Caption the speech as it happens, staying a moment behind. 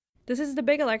This is The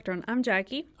Big Electron. I'm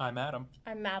Jackie. I'm Adam.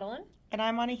 I'm Madeline. And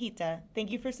I'm Anahita.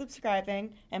 Thank you for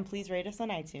subscribing, and please rate us on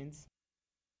iTunes.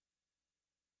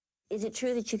 Is it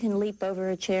true that you can leap over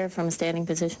a chair from a standing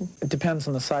position? It depends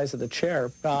on the size of the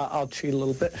chair. I'll cheat a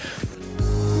little bit.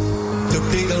 The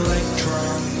big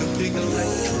electron, the big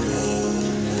electron.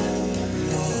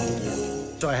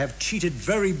 So I have cheated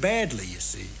very badly, you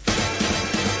see.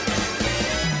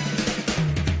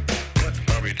 What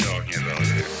are we talking about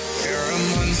here? There are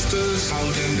monsters out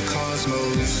in the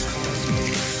cosmos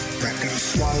that can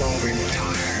swallow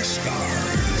entire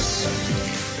stars.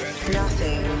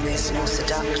 Nothing is more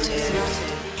seductive.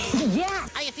 Yes!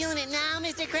 Are you feeling it now,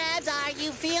 Mr. Krabs? Are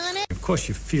you feeling it? Of course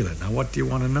you feel it. Now what do you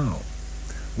want to know?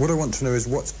 What I want to know is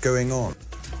what's going on.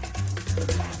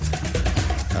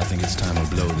 I think it's time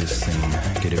to blow this thing.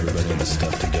 Get everybody in the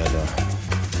stuff together.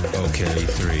 Okay,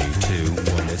 3, 2,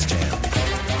 1, let's jam.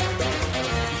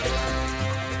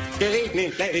 Good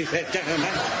evening, ladies and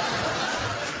gentlemen.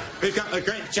 We've got a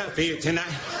great show for you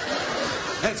tonight.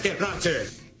 Let's get right to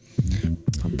it.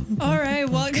 All right,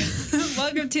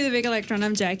 welcome to The Big Electron.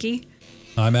 I'm Jackie.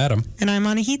 I'm Adam. And I'm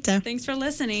Anahita. Thanks for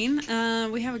listening.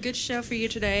 We have a good show for you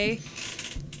today.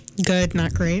 Good,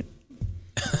 not great.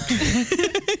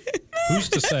 Who's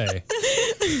to say?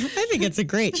 I think it's a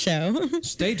great show.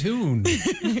 Stay tuned.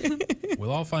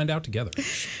 We'll all find out together.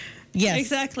 Yes.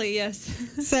 Exactly, yes.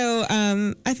 So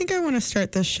I think I want to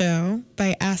start the show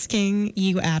by asking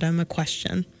you, Adam, a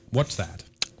question. What's that?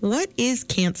 What is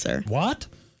cancer? What?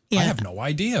 Yeah. I have no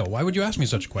idea. Why would you ask me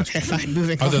such a question? Okay, fine.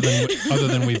 Moving on. Other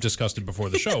than we've discussed it before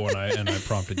the show, and I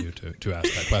prompted you to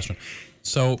ask that question.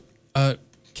 So,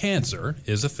 cancer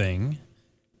is a thing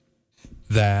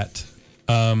that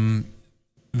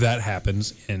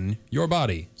happens in your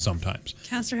body sometimes.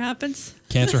 Cancer happens?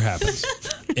 Cancer happens.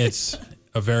 It's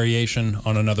a variation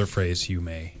on another phrase you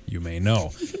may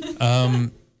know.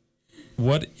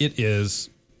 What it is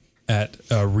at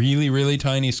a really, really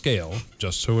tiny scale,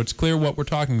 just so it's clear what we're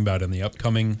talking about in the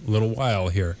upcoming little while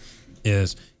here,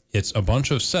 is it's a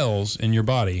bunch of cells in your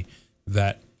body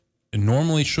that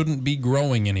normally shouldn't be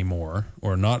growing anymore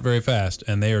or not very fast,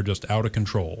 and they are just out of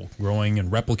control, growing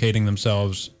and replicating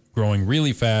themselves, growing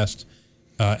really fast,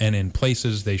 and in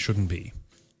places they shouldn't be.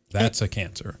 That's a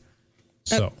cancer.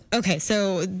 So okay,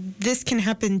 so this can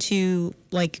happen to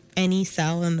like any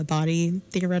cell in the body,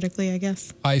 theoretically, I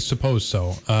guess? I suppose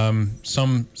so.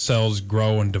 Some cells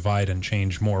grow and divide and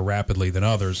change more rapidly than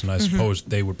others, and I suppose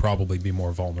they would probably be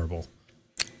more vulnerable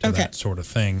to that sort of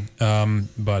thing.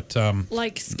 But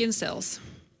like skin cells.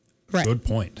 Right. Good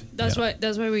point. That's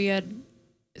why we get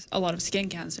a lot of skin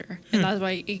cancer. And that's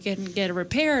why it can get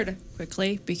repaired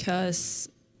quickly, because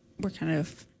we're kind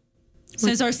of...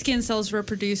 Since our skin cells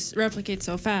replicate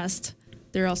so fast,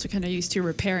 they're also kind of used to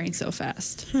repairing so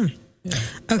fast. Yeah.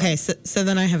 Okay, so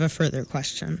then I have a further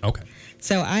question. Okay.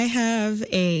 So I have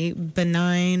a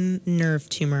benign nerve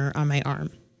tumor on my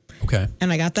arm. Okay.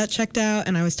 And I got that checked out,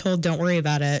 and I was told, don't worry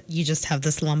about it. You just have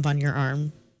this lump on your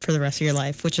arm for the rest of your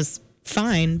life, which is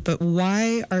fine. But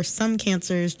why are some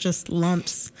cancers just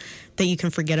lumps that you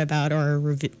can forget about or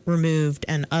are removed,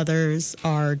 and others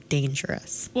are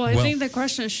dangerous? Well, I think the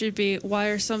question should be, why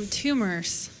are some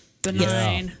tumors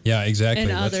benign? Yeah, exactly.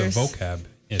 And That's others? a vocab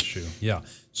issue. Yeah.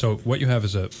 So what you have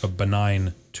is a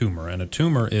benign tumor, and a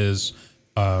tumor is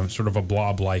sort of a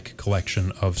blob-like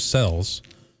collection of cells,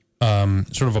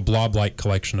 that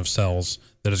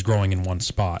is growing in one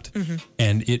spot.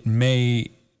 And it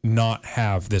may not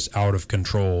have this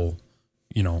out-of-control,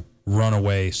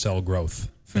 runaway cell growth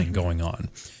thing going on.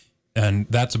 And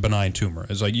that's a benign tumor.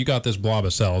 It's like you got this blob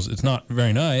of cells. It's not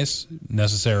very nice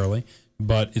necessarily,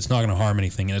 but it's not going to harm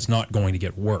anything, and it's not going to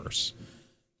get worse.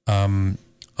 A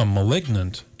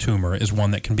malignant tumor is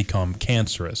one that can become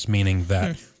cancerous, meaning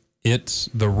that it's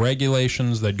the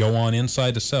regulations that go on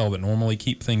inside the cell that normally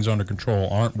keep things under control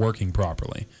aren't working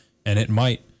properly. And it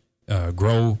might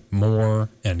grow more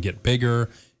and get bigger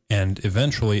and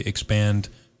eventually expand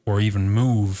or even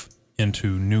move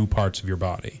into new parts of your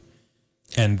body.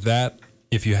 And that,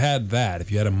 if you had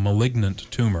a malignant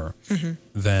tumor,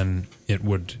 then it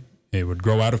would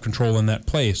grow out of control in that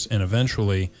place, and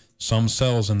eventually some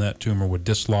cells in that tumor would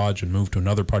dislodge and move to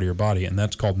another part of your body, and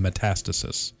that's called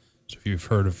metastasis. So if you've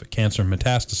heard of cancer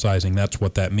metastasizing, that's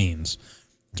what that means.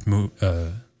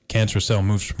 Cancer cell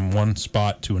moves from one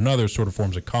spot to another, sort of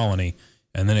forms a colony,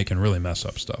 and then it can really mess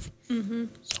up stuff. So.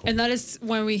 And that is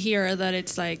when we hear that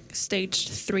it's like stage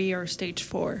 3 or stage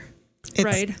 4,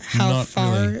 right? How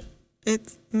far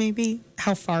it's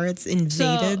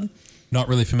invaded. Not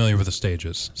really familiar with the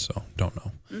stages, so don't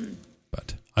know.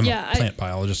 But I'm a plant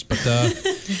biologist, but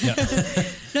yeah.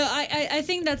 No, I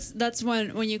think that's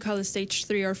when you call it stage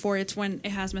 3 or 4, it's when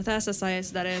it has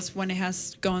metastasized. That is when it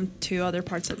has gone to other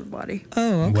parts of the body.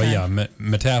 Oh, okay. Well, yeah,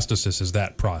 metastasis is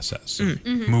that process of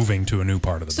moving to a new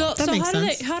part of the body.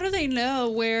 So how do they know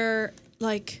where,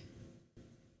 like,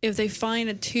 if they find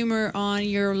a tumor on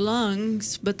your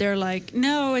lungs, but they're like,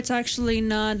 no, it's actually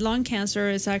not lung cancer,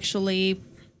 it's actually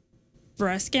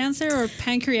breast cancer or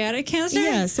pancreatic cancer?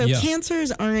 Yeah, so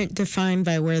cancers aren't defined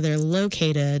by where they're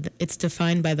located. It's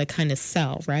defined by the kind of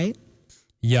cell, right?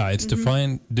 Yeah, it's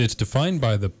defined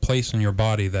by the place in your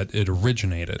body that it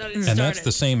originated. And that's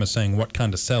the same as saying what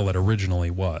kind of cell it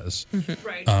originally was.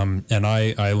 Right. And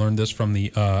I learned this from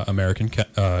the American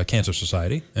Cancer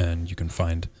Society, and you can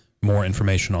find more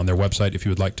information on their website if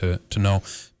you would like to know.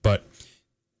 But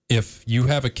if you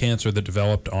have a cancer that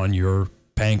developed on your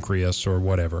pancreas or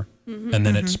whatever, and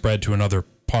then it spread to another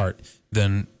part,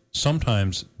 then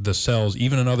sometimes the cells,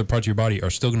 even in other parts of your body, are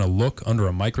still going to look under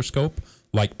a microscope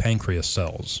like pancreas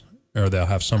cells, or they'll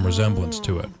have some resemblance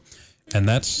to it. And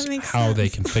that's how sense. they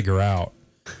can figure out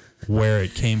where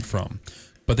it came from.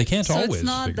 But they can't always it's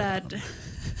not figure that. it out.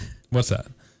 What's that?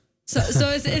 So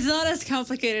it's not as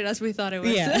complicated as we thought it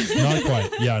was. Yeah. Not quite.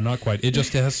 Yeah, not quite. It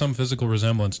just has some physical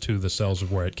resemblance to the cells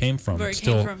of where it came from. It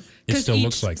still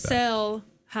looks like that. Cell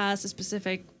has a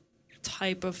specific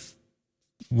type of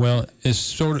it's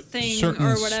sort of thing certain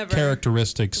or whatever.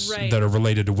 characteristics that are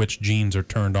related to which genes are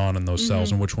turned on in those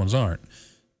cells and which ones aren't.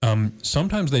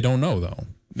 Sometimes they don't know, though.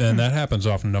 And that happens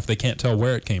often enough. They can't tell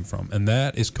where it came from. And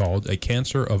that is called a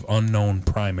cancer of unknown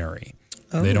primary.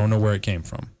 Oh. They don't know where it came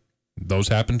from. Those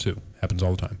happen, too. Happens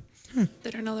all the time.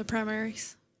 They don't know the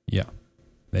primaries. Yeah.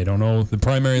 They don't know the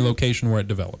primary location where it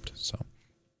developed. So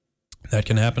that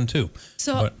can happen, too.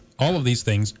 But all of these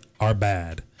things are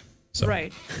bad. So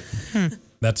right.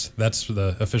 That's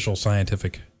the official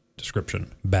scientific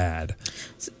description. Bad.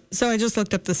 So I just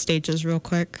looked up the stages real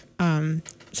quick.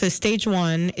 So stage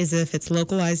 1 is if it's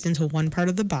localized into one part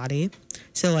of the body.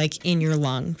 So like in your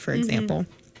lung, for example.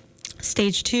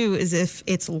 Stage 2 is if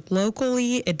it's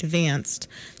locally advanced.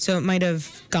 So it might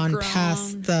have gone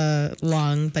past the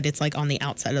lung, but it's like on the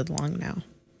outside of the lung now.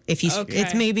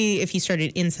 It's maybe if you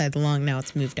started inside the lung, now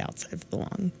it's moved outside of the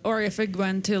lung. Or if it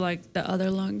went to like the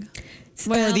other lung.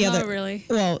 Well, not really.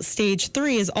 Well, stage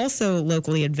 3 is also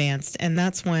locally advanced, and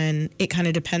that's when it kind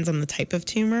of depends on the type of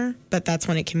tumor, but that's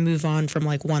when it can move on from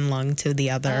like one lung to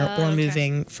the other, or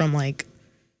moving from like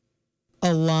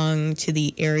a lung to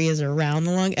the areas around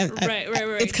the lung. Right.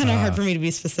 It's kind of hard for me to be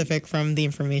specific from the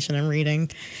information I'm reading.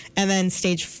 And then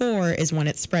stage 4 is when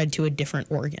it's spread to a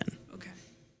different organ.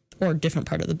 Or different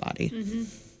part of the body.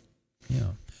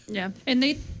 Yeah. And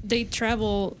they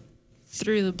travel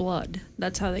through the blood.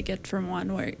 That's how they get from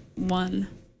one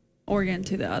organ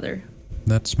to the other.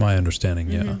 That's my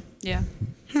understanding, yeah. Yeah.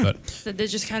 But they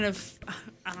just kind of,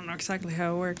 I don't know exactly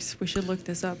how it works. We should look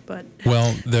this up, but.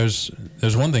 Well, there's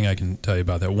one thing I can tell you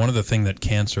about that. One of the things that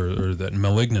cancer or that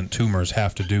malignant tumors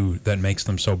have to do that makes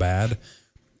them so bad,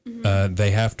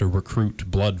 they have to recruit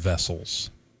blood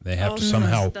vessels. They have to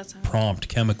somehow prompt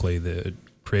chemically the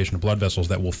creation of blood vessels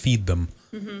that will feed them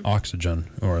oxygen,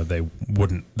 or they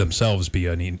wouldn't themselves be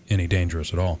any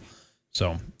dangerous at all.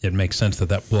 So it makes sense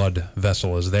that blood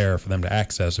vessel is there for them to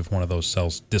access if one of those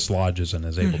cells dislodges and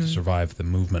is able to survive the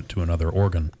movement to another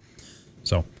organ.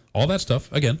 So all that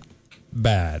stuff, again,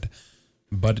 bad,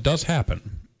 but it does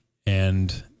happen.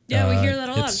 And we hear that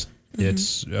a lot.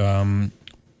 It's an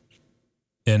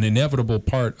inevitable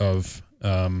part of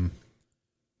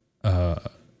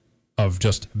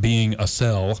just being a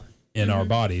cell in our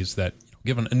bodies that,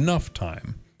 given enough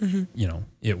time,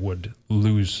 it would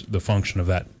lose the function of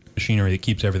that machinery that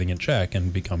keeps everything in check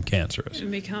and become cancerous.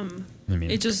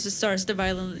 It just starts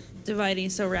dividing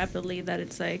so rapidly that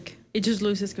it's like it just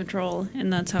loses control,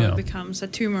 and that's how it becomes a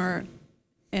tumor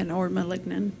or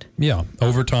malignant. Yeah,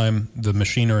 over time, the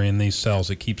machinery in these cells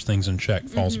that keeps things in check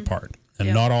falls apart,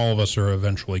 and not all of us are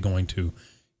eventually going to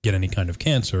get any kind of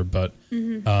cancer, but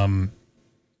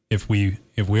if we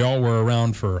all were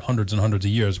around for hundreds and hundreds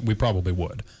of years, we probably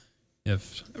would.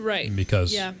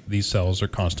 Because these cells are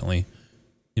constantly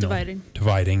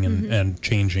dividing and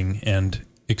changing and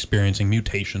experiencing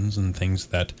mutations and things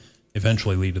that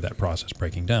eventually lead to that process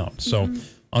breaking down. So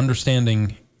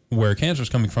understanding where cancer is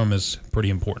coming from is pretty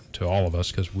important to all of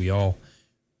us, because we all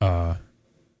have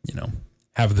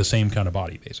the same kind of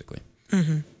body, basically.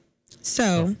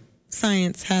 So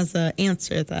science has an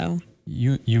answer, though.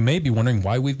 You may be wondering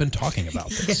why we've been talking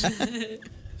about this.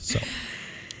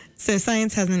 So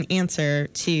science has an answer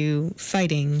to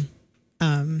fighting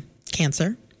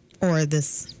cancer, or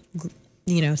this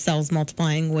cells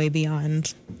multiplying way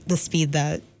beyond the speed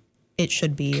that it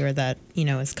should be or that,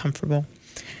 is comfortable.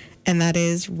 And that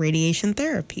is radiation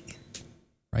therapy.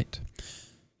 Right.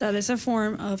 That is a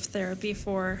form of therapy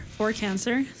for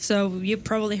cancer. So you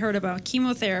probably heard about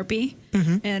chemotherapy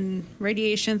and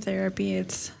radiation therapy.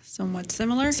 It's somewhat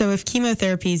similar. So if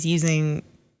chemotherapy is using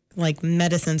like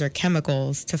medicines or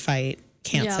chemicals to fight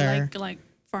cancer. Yeah, like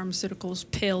pharmaceuticals,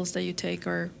 pills that you take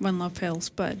or One Love pills,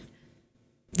 but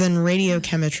then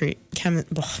radiotherapy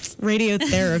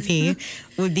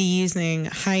would be using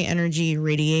high energy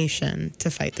radiation to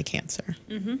fight the cancer.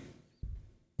 Mm-hmm.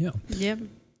 Yeah. Yep.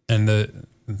 And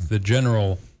the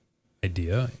general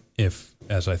idea,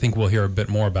 as I think we'll hear a bit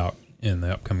more about in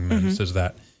the upcoming minutes, is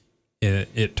that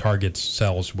it targets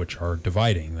cells which are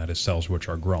dividing, that is, cells which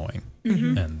are growing.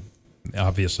 Mm-hmm. And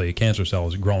obviously, a cancer cell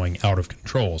is growing out of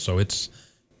control, so its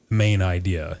main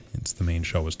idea, the main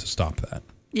show is to stop that.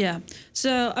 Yeah.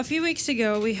 So a few days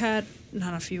ago, we had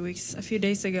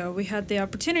the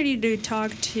opportunity to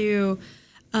talk to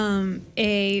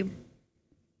a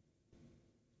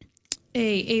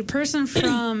person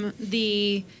from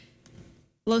the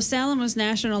Los Alamos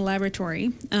National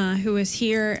Laboratory who was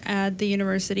here at the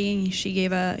university, and she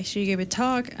gave a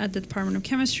talk at the Department of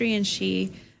Chemistry, and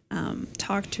she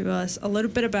talked to us a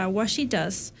little bit about what she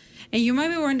does. And you might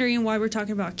be wondering why we're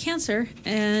talking about cancer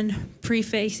and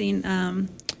prefacing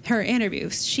her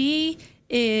interviews. She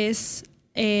is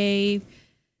a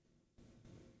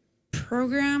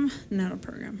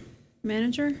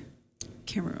manager.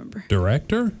 Can't remember.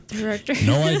 Director?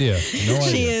 No idea.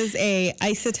 She is a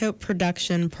isotope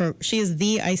production. She is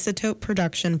the isotope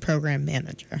production program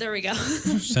manager. There we go.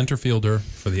 Center fielder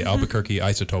for the Albuquerque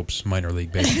Isotopes minor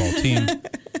league baseball team.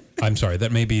 I'm sorry,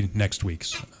 that may be next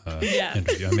week's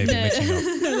interview. I may be mixing up.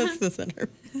 No, that's the center.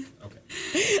 Okay.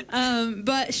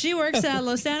 But she works at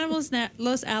Los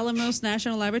Alamos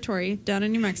National Laboratory down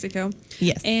in New Mexico.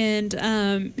 Yes.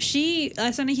 And she,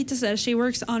 as Anahita said, she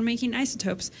works on making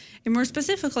isotopes. And more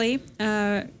specifically,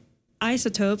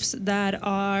 isotopes that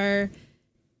are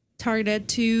targeted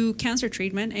to cancer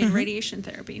treatment and radiation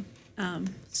therapy. And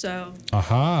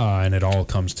it all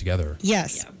comes together.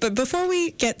 Yes. Yeah. But before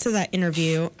we get to that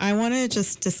interview, I want to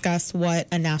just discuss what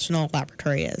a national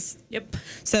laboratory is. Yep.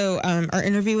 So our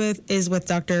interview is with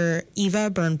Dr.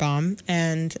 Eva Birnbaum,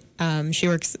 and she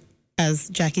works, as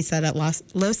Jackie said, at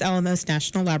Los Alamos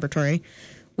National Laboratory,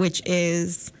 which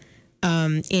is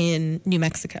in New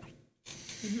Mexico.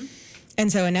 Mm-hmm.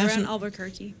 And so around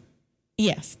Albuquerque.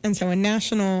 Yes. And so a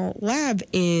national lab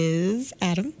is,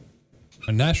 Adam?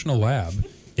 A national lab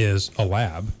is a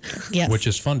lab which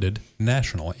is funded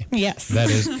nationally. Yes.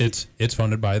 That is, it's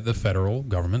funded by the federal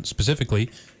government, specifically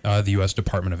the U.S.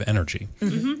 Department of Energy.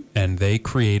 Mm-hmm. And they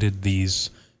created these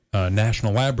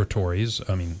national laboratories,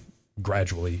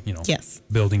 gradually,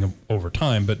 building over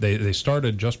time. But they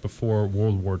started just before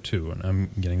World War II. And I'm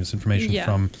getting this information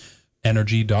from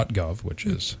energy.gov, which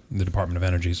is the Department of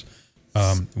Energy's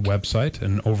website.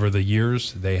 And over the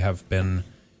years, they have been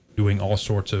doing all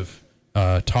sorts of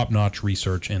top-notch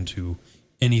research into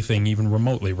anything even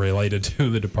remotely related to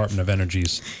the Department of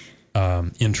Energy's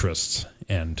interests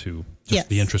and to just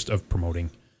the interest of promoting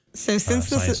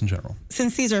science in general.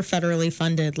 Since these are federally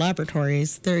funded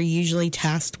laboratories, they're usually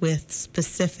tasked with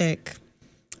specific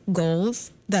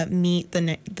goals that meet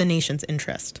the nation's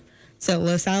interest. So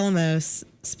Los Alamos,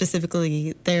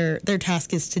 specifically, their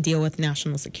task is to deal with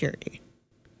national security.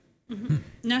 Mm-hmm.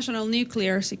 National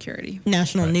nuclear security.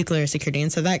 Nuclear security. And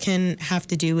so that can have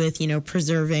to do with,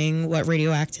 preserving what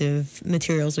radioactive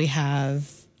materials we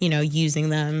have, using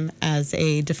them as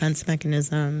a defense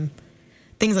mechanism,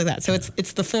 things like that. So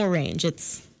it's the full range.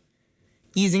 It's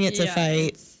using it to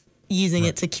fight, using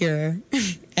it to cure,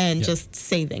 and just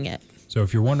saving it. So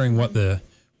if you're wondering what the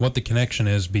connection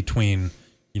is between,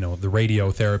 the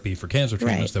radiotherapy for cancer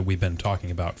treatments that we've been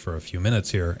talking about for a few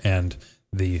minutes here and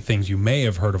the things you may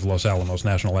have heard of Los Alamos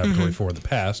National Laboratory for in the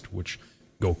past, which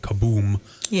go kaboom,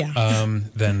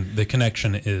 then the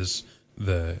connection is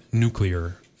the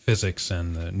nuclear physics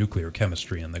and the nuclear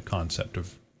chemistry and the concept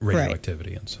of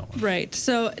radioactivity and so on. Right.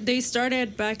 So they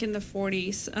started back in the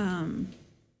 40s.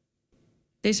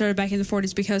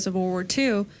 Because of World War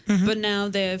II, but now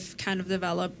they've kind of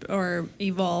developed or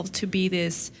evolved to be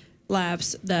these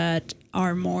labs that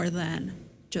are more than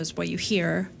just what you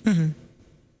hear.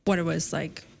 What it was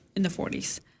like in the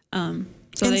 40s.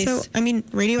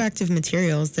 Radioactive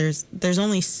materials, there's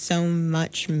only so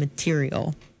much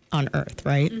material on Earth,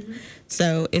 right? Mm-hmm.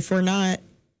 So if we're not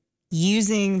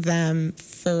using them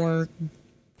if we're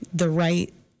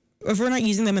not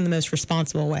using them in the most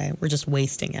responsible way, we're just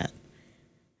wasting it.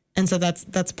 And so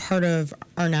that's part of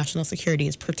our national security,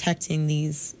 is protecting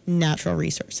these natural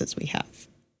resources we have.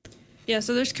 Yeah,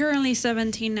 so there's currently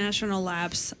 17 national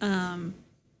labs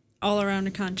all around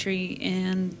the country.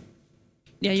 And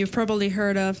yeah, you've probably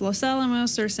heard of Los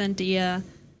Alamos or Sandia,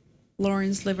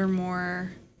 Lawrence,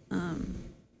 Livermore.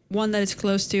 One that is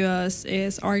close to us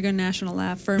is Oregon National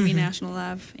Lab, Fermi National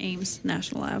Lab, Ames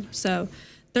National Lab. So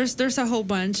there's a whole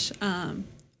bunch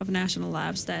of national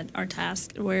labs that are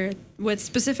tasked with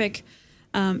specific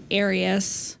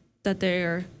areas that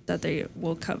they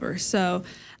will cover. So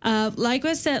like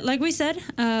we said,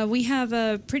 we have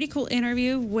a pretty cool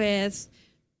interview with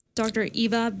Dr.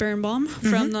 Eva Birnbaum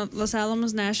from the Los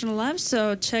Alamos National Lab.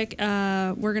 So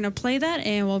we're gonna play that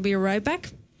and we'll be right back.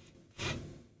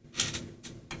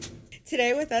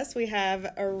 Today with us, we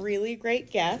have a really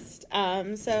great guest.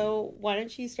 So why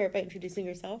don't you start by introducing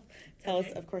yourself? Tell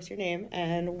us, of course, your name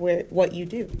and what you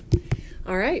do.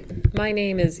 All right. My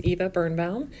name is Eva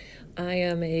Birnbaum. I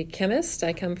am a chemist.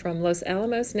 I come from Los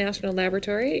Alamos National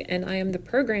Laboratory, and I am the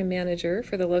program manager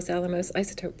for the Los Alamos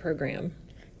Isotope Program.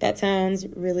 That sounds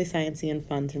really sciencey and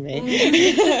fun to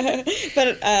me.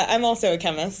 But I'm also a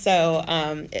chemist, so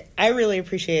I really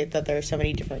appreciate that there are so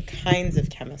many different kinds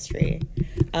of chemistry.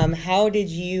 How did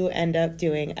you end up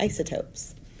doing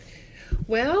isotopes?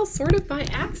 Well, sort of by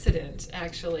accident,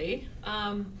 actually.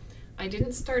 I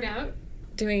didn't start out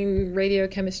doing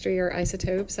radiochemistry or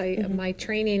isotopes. My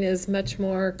training is much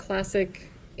more classic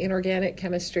inorganic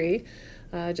chemistry,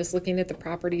 just looking at the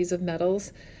properties of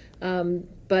metals.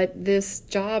 But this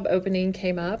job opening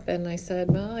came up, and I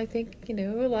said, well, I think, a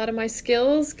lot of my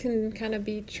skills can kind of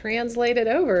be translated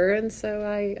over. And so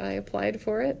I applied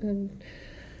for it, and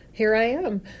here I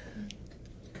am.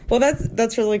 Well,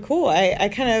 that's really cool. I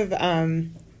kind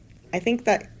of, I think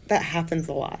that happens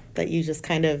a lot, that you just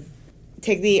kind of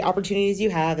take the opportunities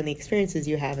you have and the experiences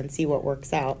you have and see what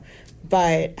works out.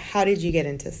 But how did you get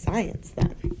into science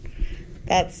then?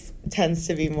 That tends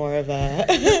to be more of a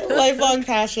lifelong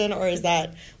passion, or was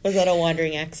that a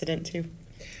wandering accident too?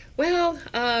 Well,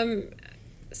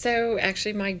 so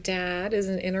actually my dad is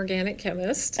an inorganic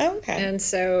chemist. Oh, okay. And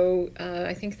so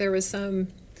I think there was some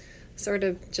sort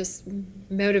of just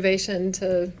motivation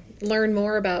to learn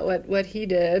more about what he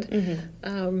did.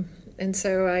 And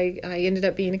so I ended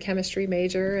up being a chemistry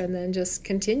major and then just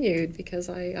continued because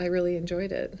I really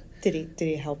enjoyed it. Did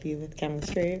he help you with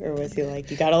chemistry, or was he like,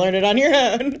 you got to learn it on your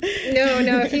own?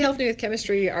 No, he helped me with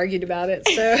chemistry, argued about it.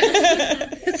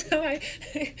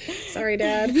 Sorry,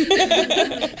 Dad.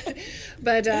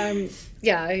 But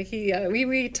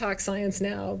we talk science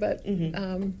now, but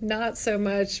not so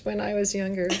much when I was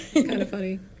younger. It's kind of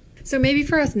funny. So maybe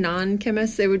for us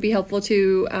non-chemists, it would be helpful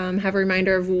to have a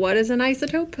reminder of what is an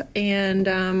isotope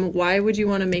and why would you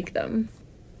want to make them?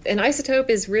 An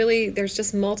isotope is really, there's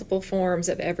just multiple forms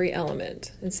of every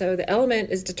element. And so the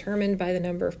element is determined by the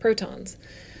number of protons.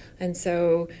 And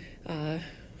so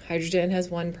hydrogen has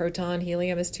 1 proton,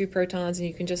 helium has 2 protons, and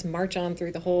you can just march on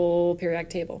through the whole periodic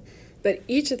table. But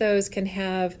each of those can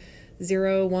have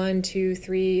 0, 1, 2,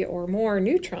 3, or more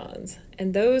neutrons.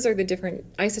 And those are the different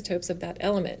isotopes of that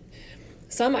element.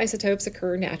 Some isotopes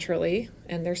occur naturally,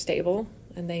 and they're stable,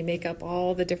 and they make up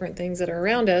all the different things that are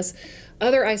around us.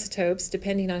 Other isotopes,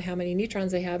 depending on how many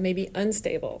neutrons they have, may be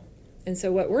unstable. And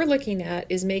so what we're looking at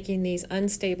is making these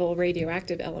unstable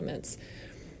radioactive elements.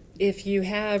 If you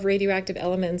have radioactive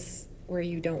elements where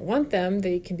you don't want them,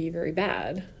 they can be very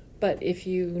bad. But if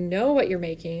you know what you're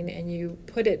making and you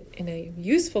put it in a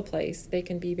useful place, they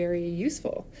can be very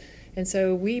useful. And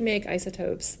so we make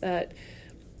isotopes that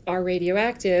are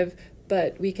radioactive,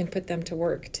 but we can put them to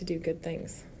work to do good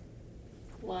things.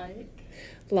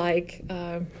 Like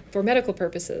for medical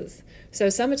purposes. So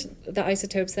some of the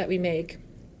isotopes that we make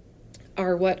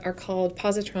are what are called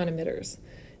positron emitters.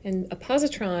 And a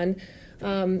positron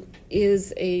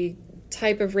is a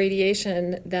type of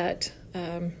radiation that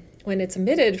when it's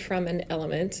emitted from an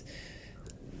element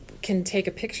can take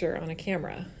a picture on a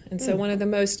camera. And so one of the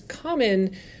most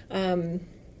common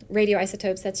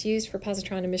radioisotopes that's used for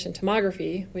positron emission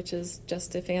tomography, which is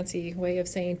just a fancy way of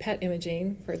saying PET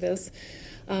imaging for this,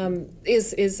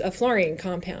 is a fluorine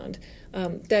compound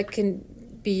that can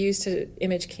be used to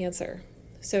image cancer.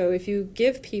 So if you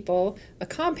give people a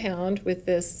compound with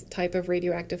this type of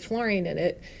radioactive fluorine in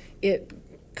it, it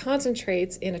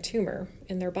concentrates in a tumor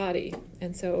in their body.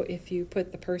 And so if you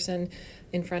put the person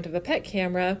in front of a PET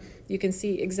camera, you can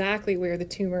see exactly where the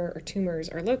tumor or tumors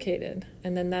are located.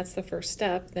 And then that's the first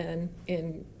step then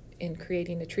in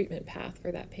creating a treatment path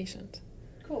for that patient.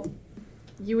 Cool.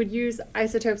 You would use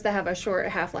isotopes that have a short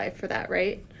half-life for that,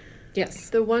 right? Yes.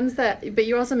 The ones that, but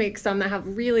you also make some that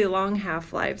have really long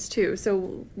half-lives too.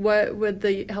 So what would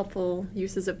the helpful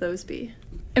uses of those be?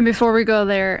 And before we go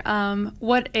there,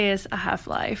 what is a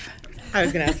half-life? I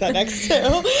was going to ask that next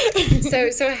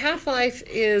too. So a half-life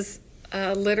is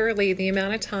literally the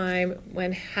amount of time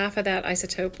when half of that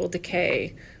isotope will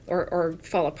decay or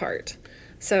fall apart.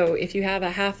 So if you have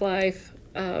a half-life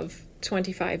of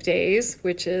 25 days,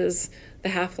 which is the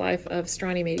half-life of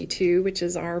strontium-82, which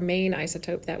is our main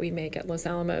isotope that we make at Los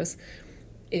Alamos,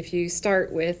 if you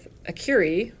start with a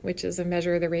Curie, which is a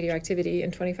measure of the radioactivity,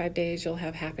 in 25 days you'll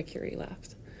have half a Curie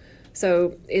left.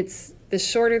 So it's the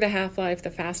shorter the half-life, the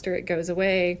faster it goes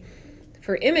away.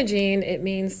 For imaging, it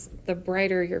means the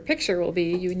brighter your picture will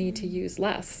be, you need to use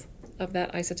less of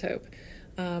that isotope.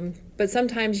 But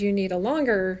sometimes you need a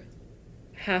longer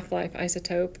half-life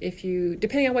isotope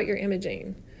depending on what you're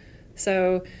imaging.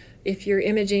 So if you're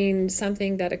imaging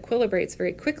something that equilibrates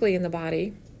very quickly in the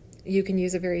body, you can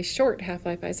use a very short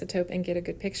half-life isotope and get a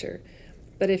good picture.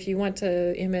 But if you want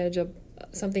to image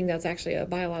something that's actually a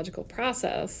biological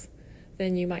process,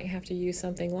 then you might have to use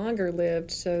something longer lived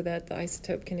so that the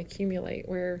isotope can accumulate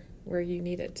where you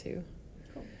need it to.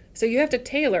 Cool. So you have to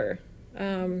tailor.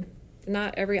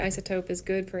 Not every isotope is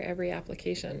good for every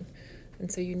application.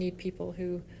 And so you need people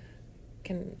who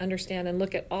can understand and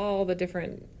look at all the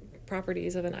different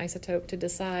properties of an isotope to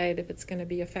decide if it's going to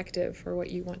be effective for what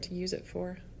you want to use it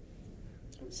for.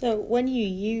 So when you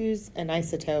use an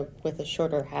isotope with a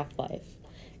shorter half-life,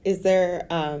 is there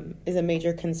is a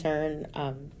major concern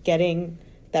getting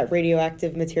that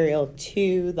radioactive material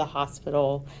to the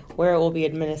hospital where it will be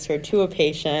administered to a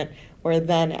patient, or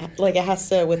then it has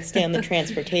to withstand the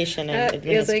transportation and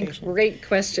administration? That is a great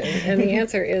question, and the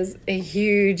answer is a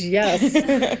huge yes.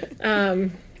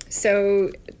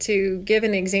 So to give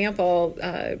an example,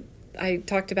 I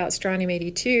talked about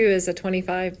strontium-82 as a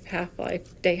 25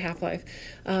 day half-life.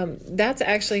 That's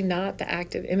actually not the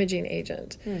active imaging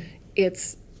agent.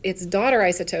 It's daughter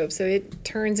isotope, so it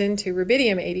turns into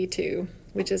rubidium-82,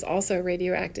 which is also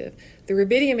radioactive. The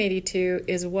rubidium-82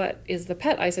 is what is the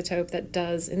PET isotope that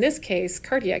does, in this case,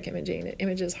 cardiac imaging. It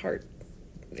images heart,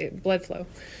 blood flow.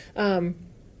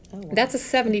 That's a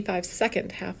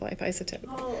 75-second half-life isotope.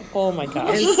 Oh my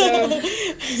gosh.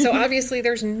 And so obviously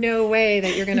there's no way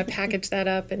that you're going to package that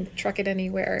up and truck it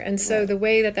anywhere. And so the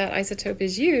way that isotope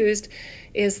is used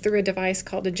is through a device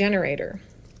called a generator.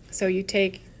 So you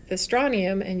take the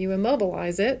strontium and you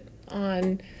immobilize it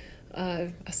on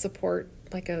a support,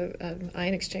 like an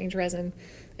ion exchange resin,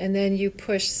 and then you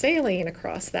push saline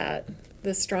across that.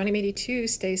 The strontium-82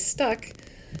 stays stuck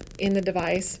in the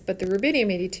device, but the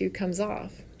rubidium-82 comes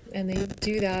off. And they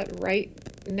do that right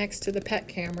next to the PET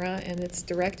camera, and it's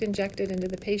direct injected into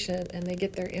the patient, and they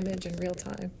get their image in real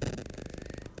time.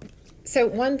 So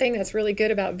one thing that's really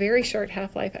good about very short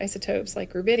half-life isotopes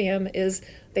like rubidium is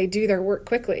they do their work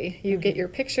quickly. You get your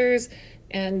pictures,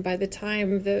 and by the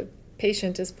time the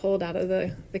patient is pulled out of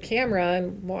the camera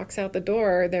and walks out the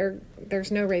door,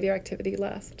 there's no radioactivity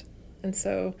left. And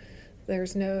so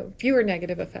there's fewer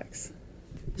negative effects.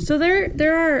 So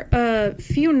there are a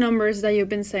few numbers that you've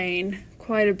been saying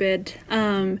quite a bit,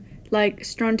 like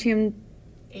strontium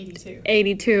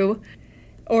 82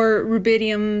 or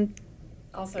rubidium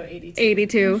also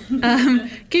 82. Can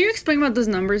you explain what those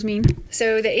numbers mean?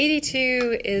 So the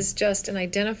 82 is just an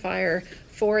identifier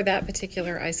for that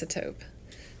particular isotope.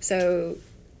 So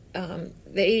the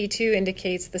 82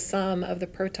 indicates the sum of the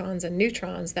protons and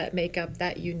neutrons that make up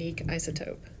that unique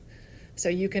isotope. So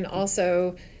you can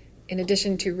also, in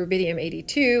addition to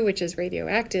rubidium-82, which is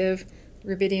radioactive,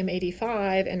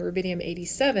 rubidium-85 and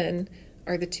rubidium-87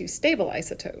 are the two stable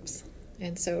isotopes.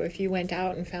 And so if you went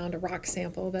out and found a rock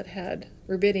sample that had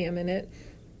rubidium in it,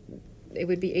 it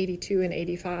would be 82 and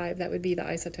 85. That would be the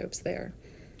isotopes there.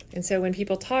 And so when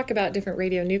people talk about different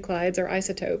radionuclides or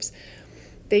isotopes,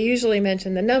 they usually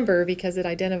mention the number because it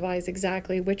identifies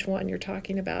exactly which one you're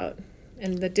talking about.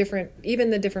 And even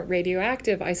the different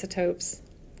radioactive isotopes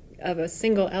of a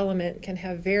single element can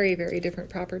have very, very different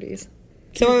properties.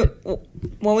 So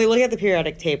when we look at the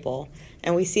periodic table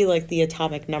and we see the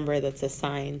atomic number that's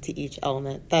assigned to each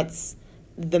element, that's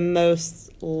the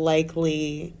most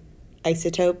likely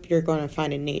isotope you're going to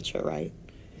find in nature, right?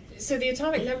 So the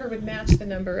atomic number would match the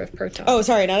number of protons. Oh,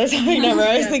 sorry, not atomic number.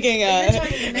 I was thinking. You're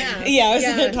talking the mass. Yeah, I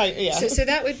was talking. Yeah. So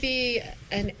that would be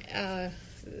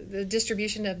the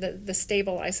distribution of the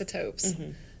stable isotopes,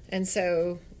 and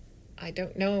so I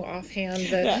don't know offhand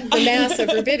the mass of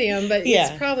rubidium, but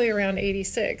it's probably around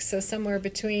 86. So somewhere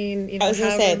between, I was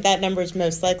going to say that number is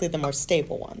most likely the more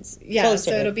stable ones. Yeah,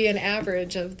 closer. So it'll be an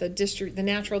average of the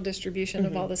natural distribution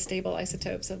of all the stable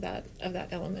isotopes of that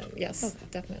element. Yes,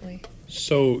 definitely.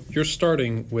 So you're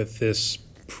starting with this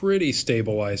pretty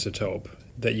stable isotope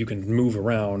that you can move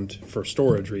around for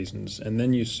storage reasons, and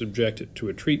then you subject it to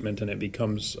a treatment and it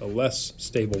becomes a less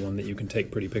stable one that you can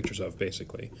take pretty pictures of,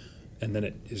 basically. And then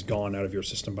it is gone out of your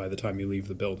system by the time you leave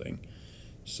the building.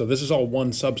 So this is all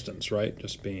one substance, right?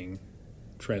 Just being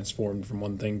transformed from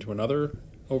one thing to another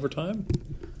over time?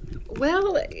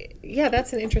 Well, yeah,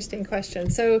 that's an interesting question.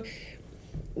 So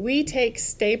we take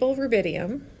stable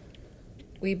rubidium,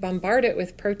 we bombard it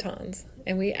with protons,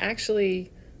 and we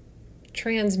actually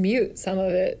transmute some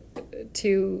of it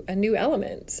to a new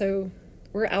element. So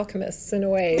we're alchemists in a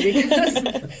way, because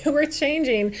we're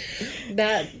changing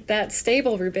that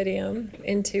stable rubidium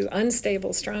into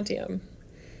unstable strontium.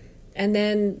 And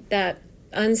then that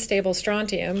unstable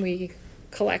strontium we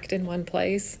collect in one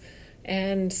place,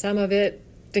 and some of it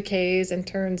decays and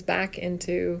turns back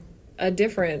into a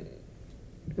different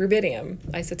rubidium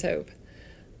isotope.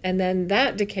 And then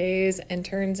that decays and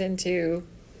turns into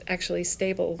actually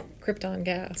stable krypton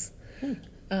gas.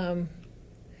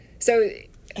 So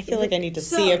I feel like I need to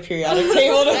see a periodic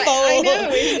table to follow. I know,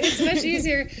 it's much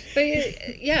easier, but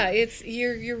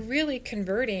you're really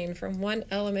converting from one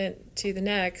element to the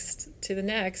next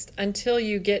until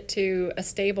you get to a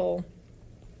stable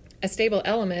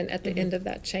element at the end of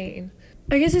that chain.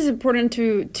 I guess it's important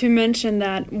to mention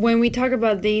that when we talk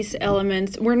about these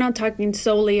elements, we're not talking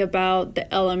solely about the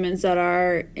elements that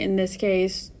are, in this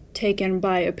case, taken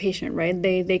by a patient, right?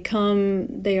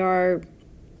 They are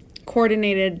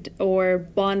coordinated or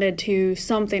bonded to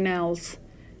something else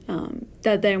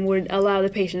that then would allow the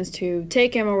patients to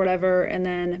take them or whatever,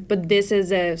 but this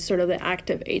is a sort of the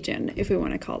active agent, if we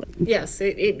want to call it. Yes,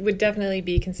 it would definitely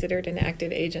be considered an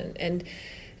active agent. And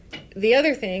the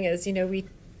other thing is,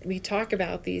 we talk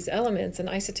about these elements and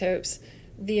isotopes,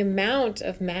 the amount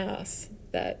of mass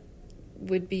that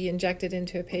would be injected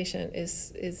into a patient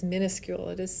is minuscule.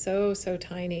 It is so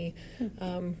tiny.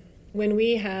 When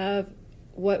we have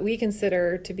what we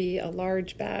consider to be a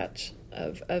large batch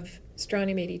of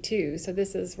strontium-82, so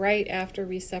this is right after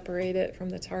we separate it from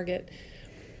the target,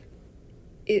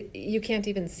 you can't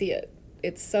even see it.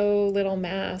 It's so little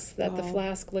mass that the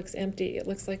flask looks empty. It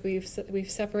looks like we've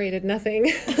separated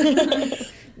nothing.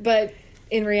 But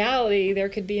in reality, there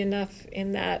could be enough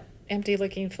in that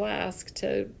empty-looking flask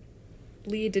to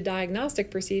lead to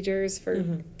diagnostic procedures for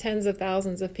tens of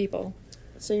thousands of people.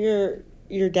 So you're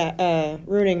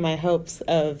ruining my hopes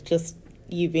of just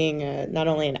you being not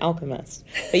only an alchemist,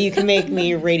 but you can make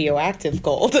me radioactive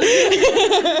gold. Yeah,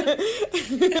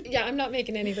 I'm not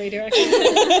making any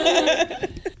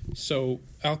radioactive. So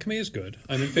alchemy is good.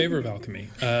 I'm in favor of alchemy.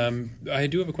 I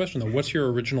do have a question, though. What's your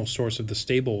original source of the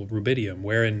stable rubidium?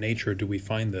 Where in nature do we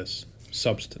find this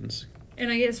substance?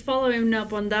 And I guess following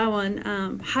up on that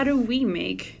one, how do you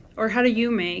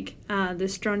make the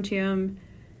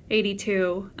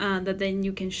strontium-82 that then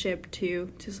you can ship to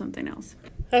something else?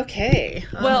 Okay.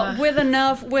 Well, with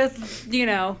as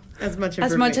much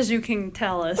as you can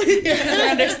tell us. I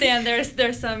understand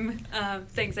there's some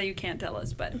things that you can't tell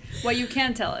us, but what you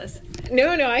can tell us. No,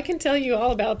 I can tell you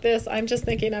all about this. I'm just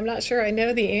thinking I'm not sure I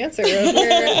know the answer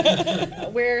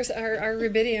of where our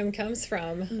rubidium comes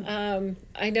from.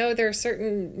 I know there are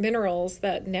certain minerals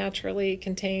that naturally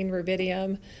contain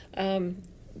rubidium.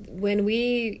 When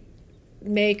we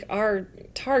make our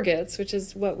targets, which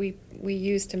is what we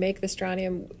use to make the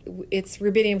strontium, it's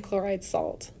rubidium chloride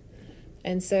salt.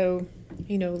 And so,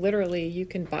 literally you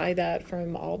can buy that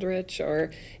from Aldrich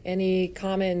or any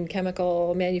common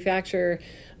chemical manufacturer.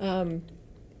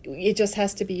 It just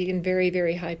has to be in very,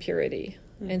 very high purity.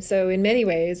 And so in many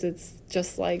ways, it's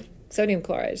just like sodium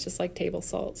chloride, it's just like table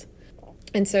salt.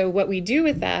 And so what we do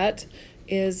with that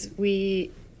is we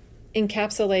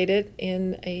encapsulate it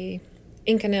in a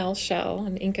Inconel shell.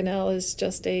 An Inconel is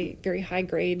just a very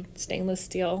high-grade stainless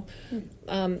steel.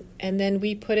 And then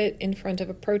we put it in front of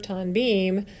a proton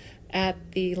beam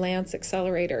at the Lance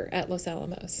accelerator at Los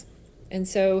Alamos. And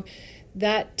so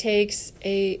that takes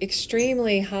a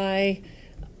extremely high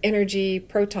energy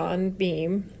proton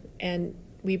beam, and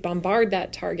we bombard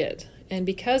that target. And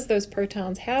because those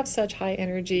protons have such high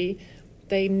energy,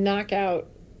 they knock out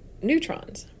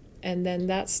neutrons. And then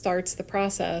that starts the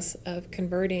process of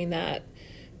converting that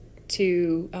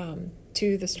to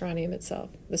the strontium itself,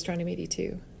 the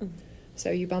strontium-82. So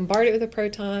you bombard it with a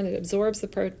proton, it absorbs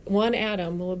one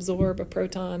atom will absorb a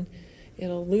proton,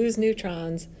 it'll lose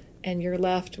neutrons, and you're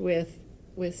left with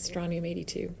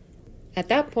strontium-82. At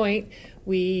that point,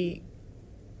 we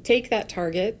take that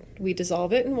target, we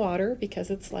dissolve it in water because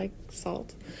it's like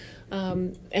salt,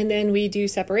 and then we do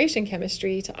separation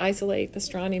chemistry to isolate the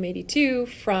strontium-82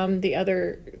 from the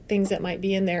other things that might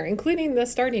be in there, including the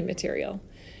starting material.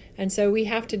 And so we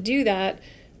have to do that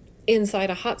inside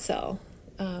a hot cell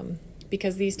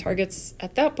because these targets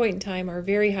at that point in time are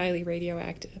very highly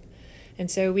radioactive. And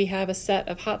so we have a set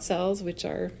of hot cells, which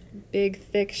are big,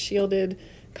 thick, shielded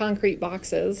concrete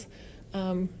boxes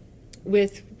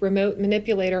with remote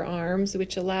manipulator arms,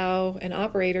 which allow an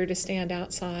operator to stand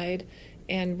outside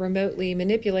and remotely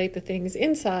manipulate the things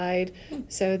inside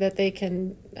so that they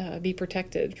can be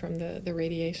protected from the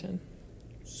radiation.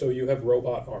 So you have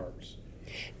robot arms.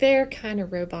 They're kind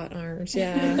of robot arms,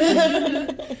 yeah.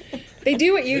 They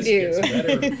do what you do.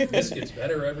 This gets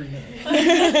better every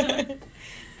minute.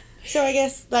 So I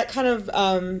guess that kind of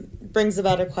brings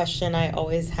about a question I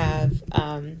always have,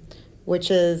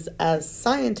 which is, as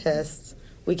scientists,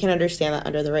 we can understand that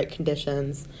under the right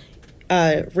conditions,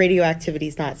 radioactivity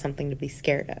is not something to be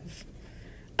scared of.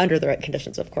 Under the right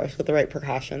conditions, of course, with the right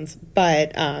precautions.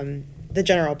 But the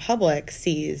general public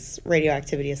sees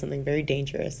radioactivity as something very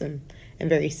dangerous and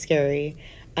very scary.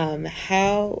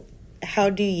 How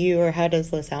do you, or how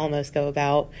does Los Alamos go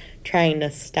about trying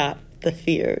to stop the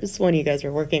fears when you guys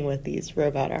are working with these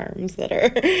robot arms that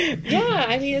are... Yeah,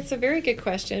 I mean, it's a very good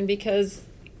question because,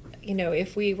 you know,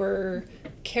 if we were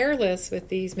careless with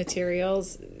these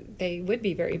materials, they would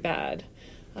be very bad.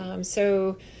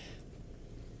 So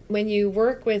when you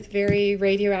work with very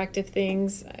radioactive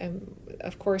things,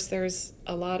 of course, there's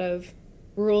a lot of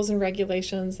rules and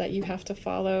regulations that you have to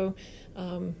follow.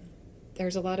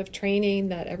 There's a lot of training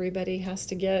that everybody has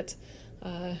to get.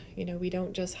 You know, we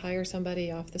don't just hire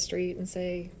somebody off the street and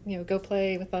say, you know, go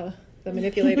play with the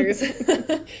manipulators.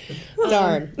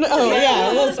 Darn. Oh,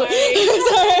 yeah. Well, sorry.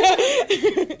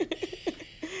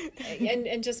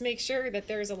 And just make sure that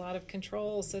there's a lot of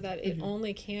control so that it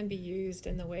only can be used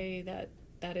in the way that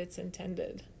it's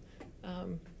intended.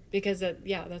 Because,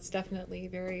 that's definitely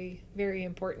very, very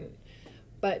important.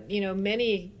 But, you know,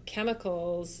 many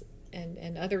chemicals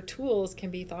and other tools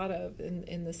can be thought of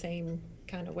in the same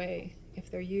kind of way. If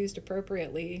they're used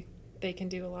appropriately, they can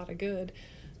do a lot of good.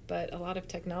 But a lot of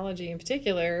technology in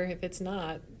particular, if it's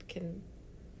not, can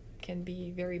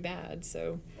be very bad.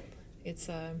 So it's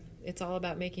all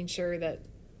about making sure that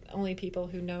only people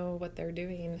who know what they're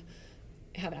doing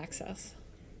have access.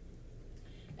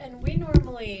 And we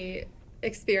normally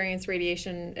experience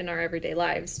radiation in our everyday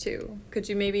lives too. Could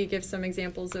you maybe give some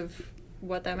examples of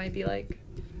what that might be like?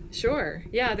 Sure.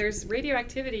 Yeah, there's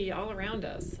radioactivity all around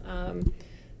us.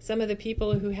 Some of the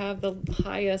people who have the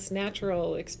highest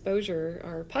natural exposure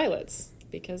are pilots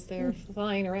because they're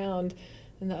flying around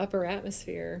in the upper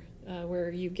atmosphere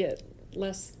where you get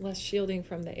less shielding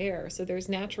from the air. So there's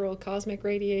natural cosmic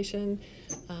radiation,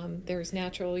 there's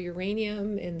natural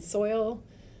uranium in soil,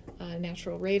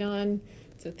 natural radon,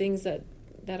 so things that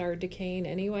are decaying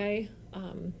anyway.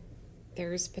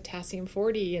 There's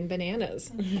potassium-40 in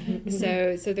bananas.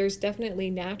 So there's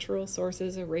definitely natural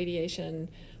sources of radiation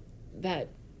that,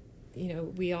 you know,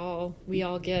 we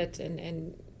all get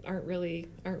and aren't really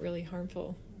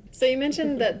harmful. So you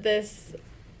mentioned that this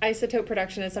isotope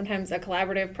production is sometimes a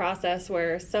collaborative process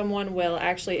where someone will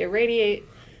actually irradiate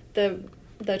the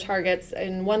targets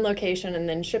in one location and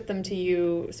then ship them to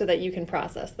you so that you can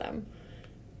process them.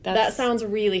 That sounds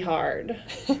really hard.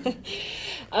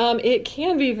 It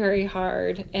can be very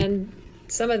hard, and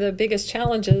some of the biggest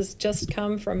challenges just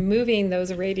come from moving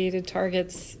those irradiated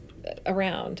targets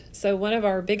around. So one of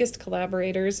our biggest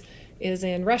collaborators is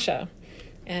in Russia,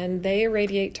 and they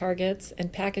irradiate targets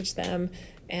and package them,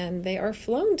 and they are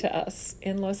flown to us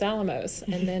in Los Alamos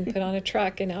and then put on a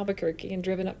truck in Albuquerque and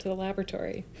driven up to the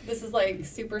laboratory. This is like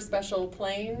super special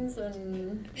planes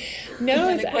and no,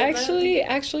 it's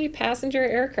actually passenger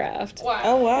aircraft. Wow.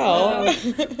 Oh, wow.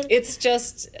 It's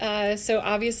just, so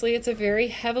obviously it's a very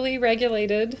heavily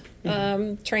regulated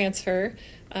transfer.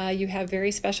 You have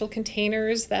very special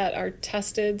containers that are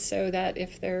tested so that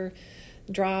if they're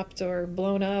dropped or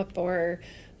blown up or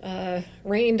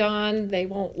rained on, they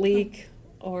won't leak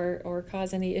or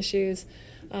cause any issues.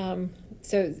 So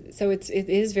it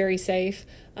is very safe.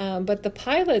 But the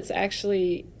pilots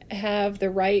actually have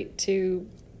the right to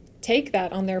take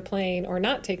that on their plane or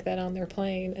not take that on their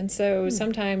plane. And so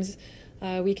sometimes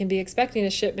we can be expecting a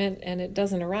shipment and it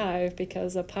doesn't arrive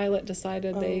because a pilot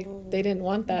decided they didn't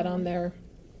want that on their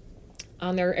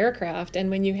aircraft.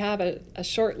 And when you have a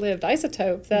short-lived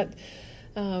isotope that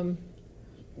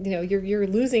you're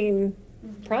losing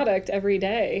product every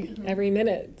day, every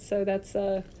minute. So that's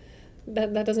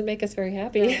that doesn't make us very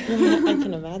happy. I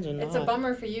can imagine It's not. a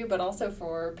bummer for you, but also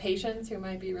for patients who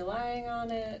might be relying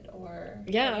on it, or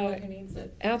anyone who needs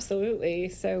it. Absolutely.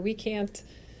 So we can't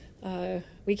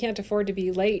afford to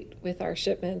be late with our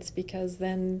shipments, because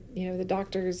then the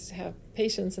doctors have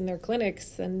patients in their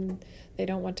clinics and they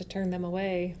don't want to turn them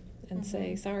away and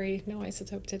say, sorry, no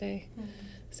isotope today.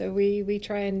 So we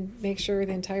try and make sure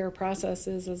the entire process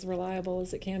is as reliable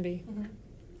as it can be.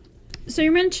 So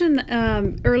you mentioned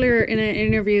earlier in an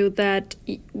interview that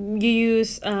you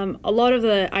use a lot of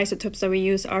the isotopes that we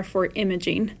use are for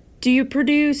imaging. Do you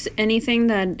produce anything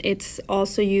that it's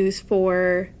also used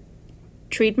for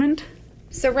treatment?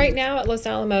 So right now at Los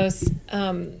Alamos,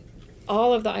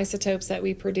 all of the isotopes that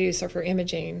we produce are for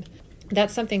imaging.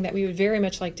 That's something that we would very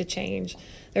much like to change.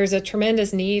 There's a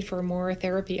tremendous need for more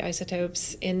therapy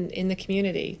isotopes in the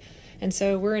community. And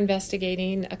so we're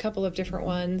investigating a couple of different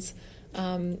ones,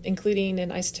 including an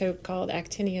isotope called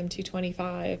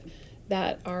actinium-225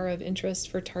 that are of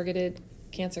interest for targeted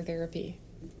cancer therapy.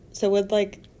 So would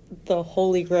the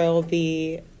Holy Grail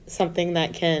be something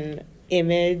that can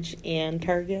image and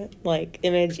target, like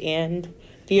image and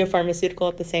be a pharmaceutical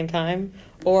at the same time?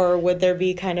 Or would there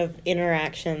be kind of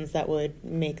interactions that would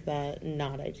make that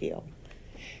not ideal?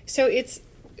 So it's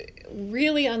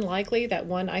really unlikely that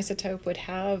one isotope would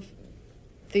have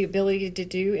the ability to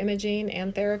do imaging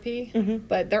and therapy,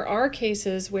 but there are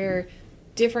cases where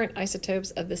different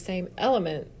isotopes of the same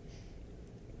element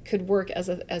could work as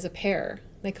a pair.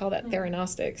 They call that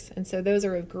theranostics. And so those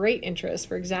are of great interest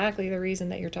for exactly the reason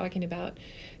that you're talking about.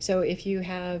 So if you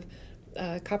have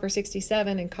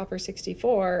copper-67 and copper-64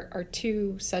 are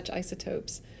two such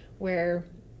isotopes where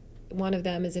one of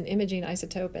them is an imaging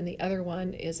isotope and the other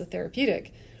one is a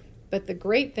therapeutic. But the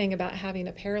great thing about having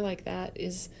a pair like that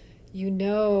is you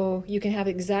can have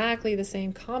exactly the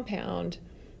same compound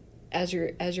as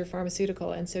your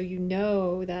pharmaceutical, and so you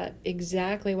know that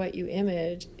exactly what you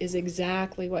image is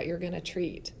exactly what you're going to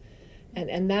treat.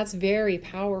 And that's very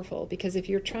powerful, because if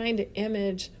you're trying to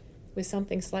image with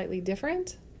something slightly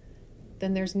different,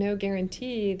 then there's no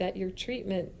guarantee that your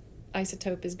treatment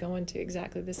isotope is going to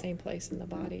exactly the same place in the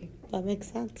body. That makes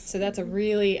sense. So that's a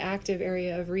really active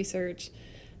area of research,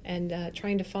 and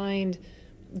trying to find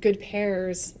good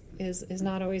pairs is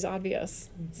not always obvious.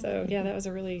 So yeah, that was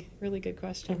a really, really good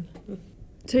question.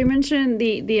 So you mentioned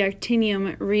the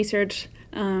actinium research.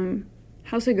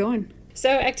 How's it going?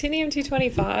 So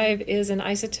actinium-225 is an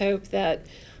isotope that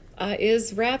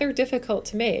is rather difficult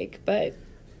to make, but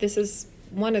this is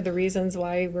one of the reasons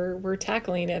why we're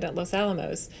tackling it at Los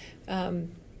Alamos.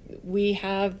 We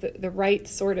have the right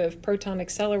sort of proton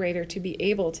accelerator to be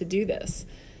able to do this.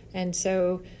 And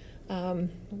so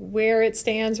where it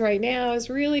stands right now is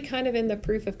really kind of in the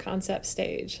proof of concept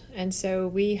stage. And so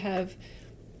we've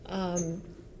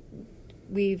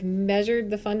measured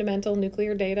the fundamental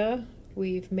nuclear data,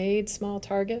 we've made small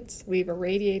targets, we've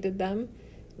irradiated them,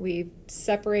 we've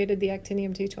separated the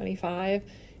actinium-225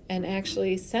 and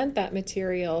actually sent that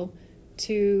material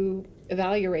to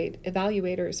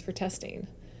evaluators for testing.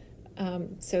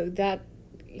 So that,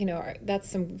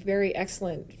 that's some very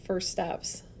excellent first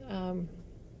steps.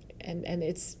 And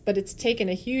it's taken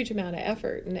a huge amount of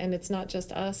effort, and it's not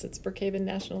just us, it's Brookhaven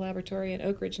National Laboratory and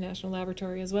Oak Ridge National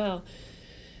Laboratory as well.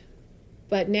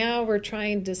 But now we're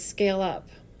trying to scale up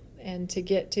and to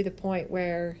get to the point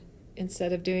where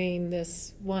instead of doing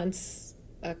this once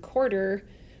a quarter,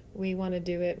 we want to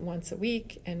do it once a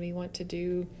week, and we want to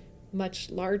do much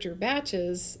larger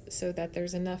batches so that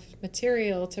there's enough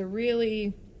material to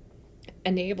really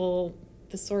enable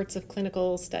the sorts of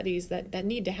clinical studies that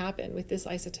need to happen with this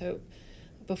isotope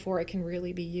before it can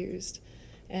really be used.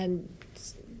 And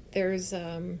there's,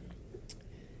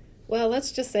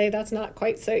 let's just say that's not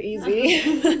quite so easy.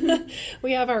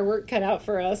 We have our work cut out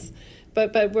for us,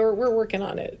 but we're working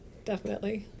on it,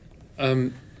 definitely.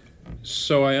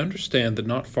 So I understand that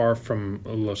not far from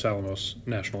Los Alamos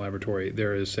National Laboratory,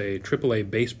 there is a AAA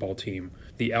baseball team,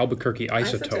 the Albuquerque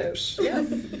Isotopes.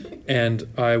 Yes. And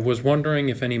I was wondering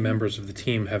if any members of the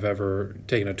team have ever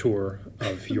taken a tour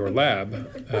of your lab,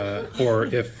 or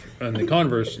if, on the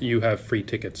converse, you have free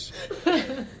tickets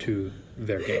to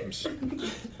their games.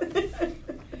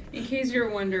 In case you're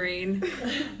wondering,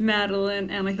 Madeline,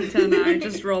 Anahita, and I are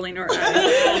just rolling our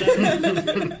eyes.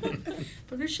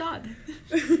 But good shot.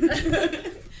 Do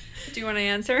you want to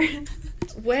answer?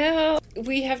 Well,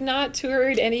 we have not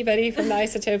toured anybody from the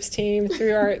Isotopes team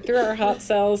through our hot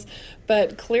cells,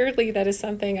 but clearly that is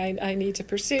something I need to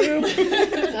pursue.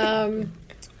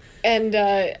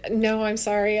 No, I'm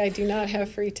sorry, I do not have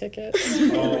free tickets.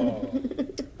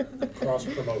 Cross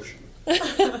promotion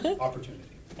opportunity.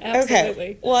 Absolutely.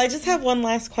 Okay. Well, I just have one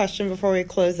last question before we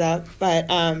close up. But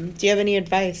do you have any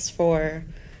advice for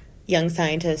young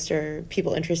scientists or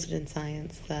people interested in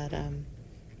science that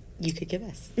you could give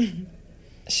us?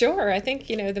 Sure. I think,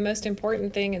 the most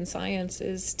important thing in science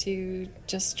is to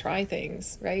just try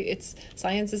things, right?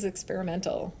 Science is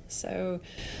experimental. So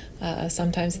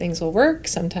sometimes things will work,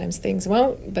 sometimes things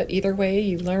won't, but either way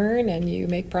you learn and you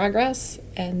make progress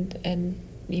and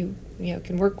you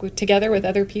can work together with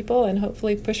other people and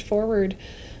hopefully push forward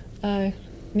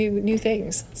new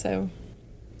things. So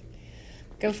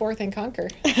go forth and conquer.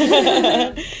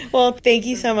 Well, thank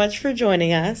you so much for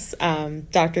joining us,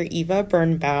 Dr. Eva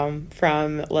Birnbaum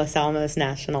from Los Alamos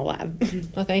National Lab.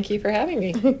 Well, thank you for having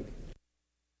me.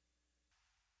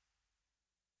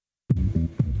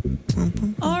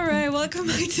 All right, welcome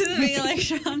back to the Big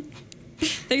Electron.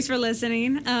 Thanks for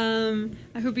listening.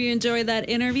 I hope you enjoyed that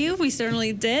interview. We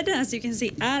certainly did. As you can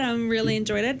see, Adam really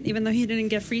enjoyed it, even though he didn't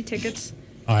get free tickets.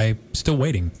 I'm still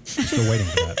waiting. For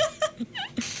that.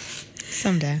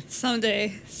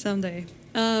 Someday.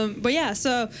 But yeah,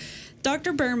 so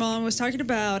Dr. Birnbaum was talking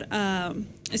about a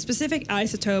specific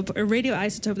isotope, a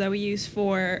radioisotope that we use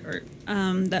for,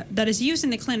 that is used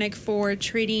in the clinic for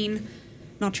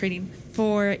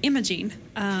for imaging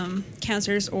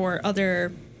cancers or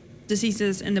other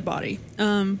diseases in the body.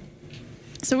 So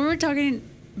we were talking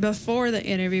before the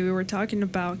interview, we were talking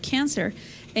about cancer,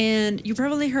 and you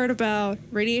probably heard about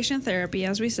radiation therapy,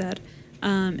 as we said.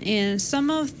 And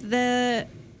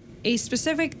a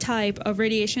specific type of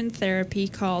radiation therapy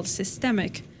called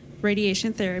systemic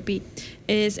radiation therapy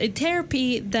is a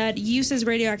therapy that uses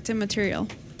radioactive material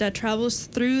that travels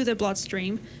through the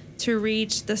bloodstream to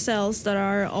reach the cells that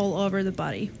are all over the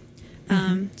body.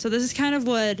 So this is kind of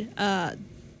what,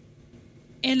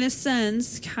 in a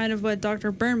sense, kind of what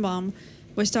Dr. Birnbaum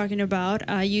was talking about,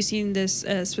 using this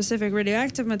specific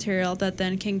radioactive material that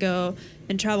then can go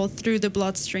and travel through the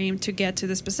bloodstream to get to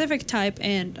the specific type.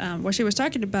 And what she was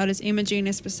talking about is imaging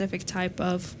a specific type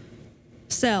of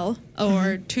cell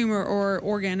or tumor or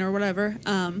organ or whatever.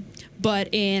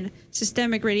 But in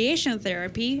systemic radiation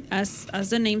therapy, as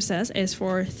the name says, is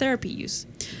for therapy use.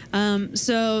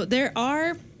 So there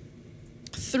are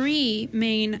 3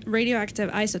 main radioactive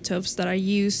isotopes that are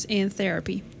used in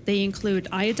therapy. They include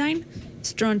iodine,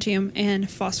 strontium, and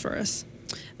phosphorus.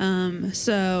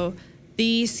 So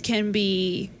these can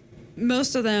be,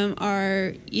 most of them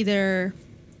are either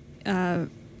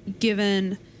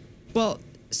given, well,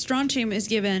 strontium is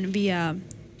given via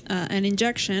an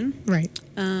injection. Right.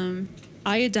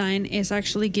 Iodine is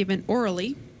actually given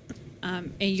orally,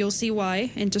 and you'll see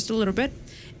why in just a little bit.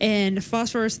 And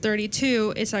phosphorus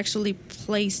 32 is actually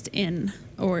placed in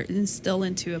or instilled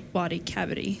into a body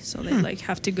cavity. So they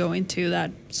have to go into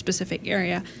that specific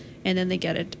area, and then they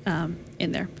get it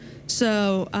in there.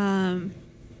 So, why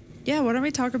don't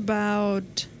we talk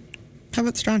about... How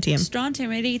about strontium?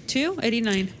 Strontium 82,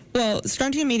 89. Well,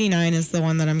 strontium 89 is the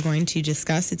one that I'm going to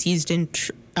discuss. It's used in,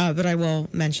 but I will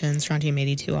mention strontium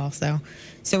 82 also.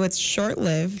 So it's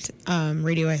short-lived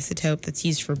radioisotope that's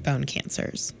used for bone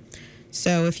cancers.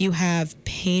 So if you have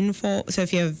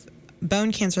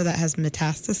bone cancer that has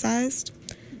metastasized.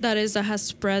 That has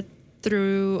spread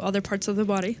through other parts of the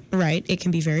body. Right. It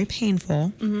can be very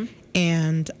painful. Mm-hmm.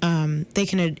 And they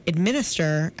can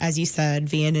administer, as you said,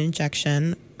 via an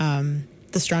injection,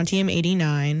 the strontium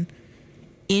 89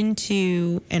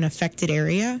 into an affected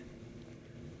area,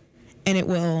 and it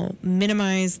will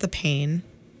minimize the pain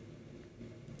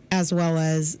as well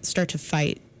as start to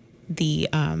fight the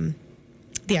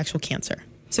actual cancer.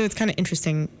 So it's kind of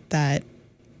interesting that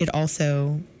it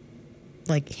also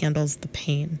handles the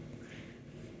pain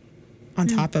on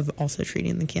top of also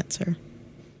treating the cancer.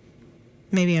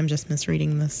 Maybe I'm just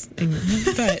misreading this,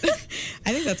 but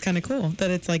I think that's kind of cool that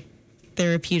it's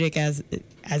therapeutic as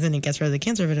in it gets rid of the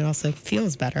cancer, but it also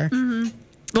feels better. Mm-hmm.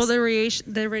 Well,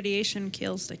 the radiation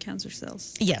kills the cancer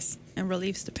cells. Yes. And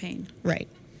relieves the pain. Right.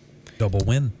 Double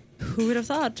win. Who would have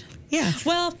thought? Yeah.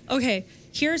 Well, okay.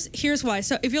 Here's why.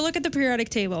 So if you look at the periodic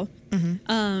table,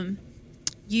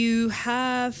 you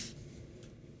have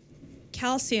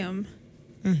calcium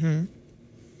in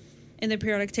the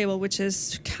periodic table, which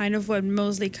is kind of what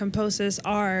mostly composes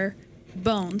our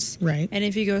bones. Right. And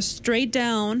if you go straight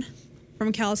down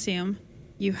from calcium,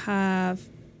 you have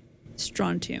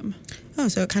strontium. Oh,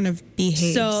 so it kind of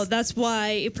behaves. So that's why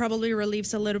it probably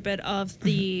relieves a little bit of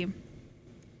the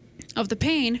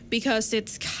pain, because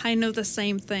it's kind of the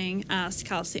same thing as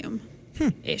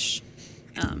calcium-ish.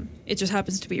 It just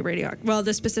happens to be radioactive. Well,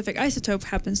 the specific isotope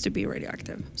happens to be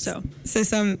radioactive. So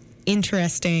some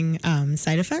interesting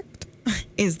side effect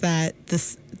is that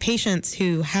patients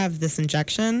who have this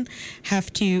injection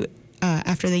have to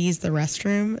after they use the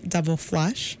restroom, double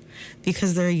flush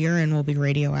because their urine will be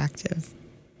radioactive.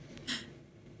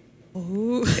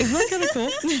 Ooh, isn't that kind of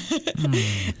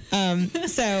cool?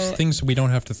 So things we don't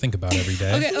have to think about every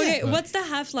day. Okay. What's the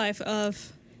half-life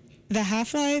of? The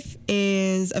half-life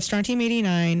of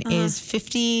strontium-89 is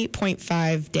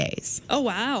 50.5 days. Oh,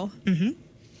 wow. Mm-hmm.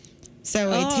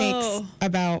 So it takes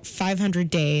about 500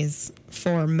 days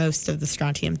for most of the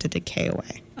strontium to decay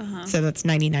away. So that's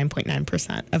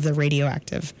 99.9% of the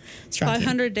radioactive strontium.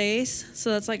 500 days?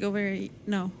 So that's like Yeah,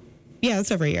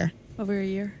 that's over a year. Over a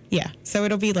year? Yeah. So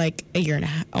it'll be like a year and a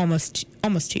half, almost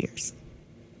 2 years.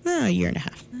 A year and a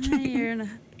half. A year and a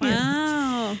half.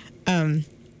 Wow.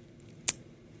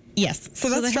 Yes. So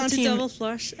that's they strontium. have to double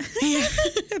flush. Yeah.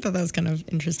 I thought that was kind of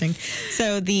interesting.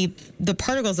 So the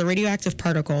particles, the radioactive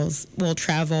particles, will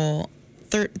travel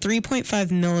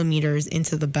 3.5 millimeters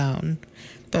into the bone,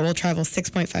 but will travel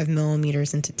 6.5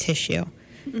 millimeters into tissue.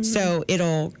 Mm-hmm. So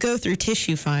it'll go through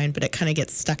tissue fine, but it kind of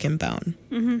gets stuck in bone.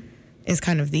 Mm-hmm. Is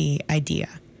kind of the idea.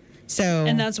 So,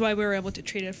 and that's why we were able to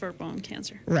treat it for bone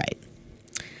cancer. Right.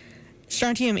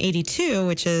 Strontium-82,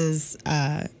 which is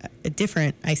a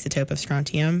different isotope of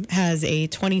strontium, has a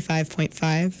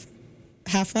 25.5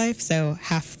 half-life, so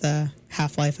half the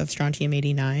half-life of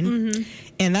strontium-89. Mm-hmm.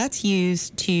 And that's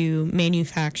used to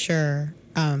manufacture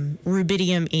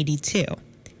rubidium-82.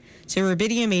 So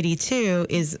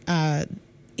rubidium-82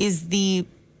 is the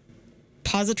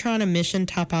positron emission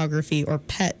topography, or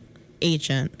PET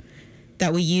agent,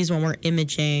 that we use when we're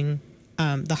imaging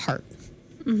the heart.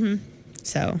 Mm-hmm.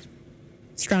 So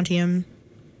strontium,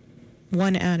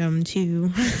 one atom,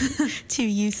 two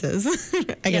uses.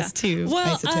 I guess two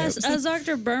isotopes. As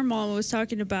Dr. Birnbaum was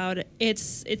talking about,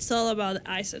 it's all about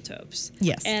isotopes.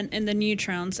 Yes. And the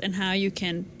neutrons and how you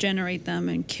can generate them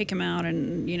and kick them out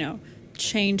and,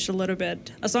 change a little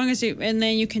bit. As long as and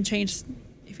then you can change,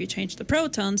 if you change the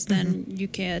protons, then you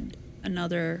get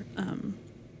another,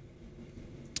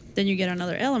 then you get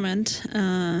another element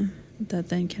that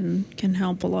then can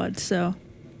help a lot. So.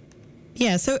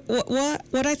 Yeah, so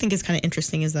what I think is kind of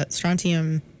interesting is that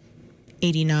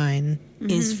strontium-89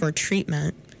 is for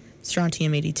treatment,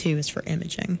 strontium-82 is for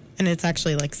imaging. And it's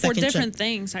actually like second... For different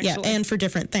things, actually. Yeah, and for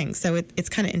different things. So it's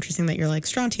kind of interesting that you're like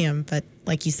strontium, but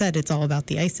like you said, it's all about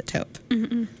the isotope.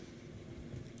 Mm-hmm.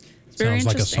 Sounds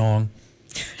like a song.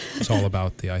 It's all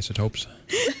about the isotopes.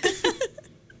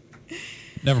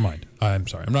 Never mind. I'm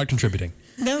sorry. I'm not contributing.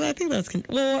 No, I think that's...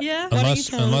 yeah.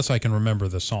 Unless I can remember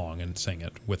the song and sing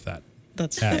it with that.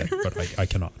 That's fair. But I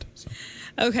cannot. So.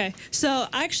 Okay. So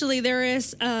actually there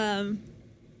is... so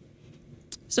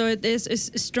it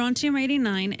is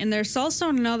strontium-89, and there's also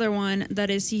another one that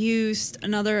is used,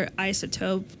 another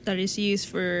isotope that is used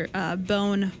for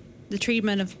the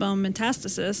treatment of bone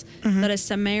metastasis, that is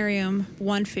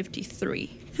samarium-153,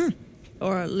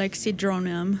 or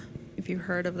lexidronium, if you've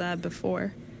heard of that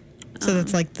before. So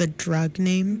that's like the drug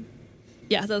name?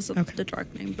 Yeah, that's the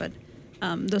drug name, but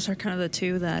those are kind of the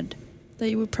two that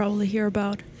you would probably hear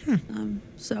about.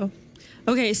 So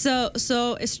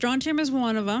strontium is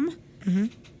one of them. Mm-hmm.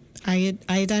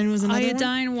 Iodine was another one?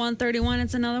 Iodine-131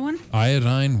 is another one.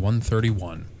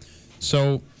 Iodine-131.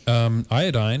 So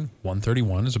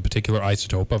iodine-131 is a particular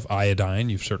isotope of iodine.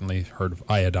 You've certainly heard of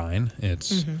iodine.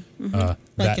 It's that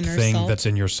thing salt. That's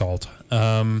in your salt.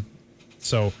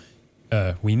 So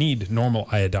we need normal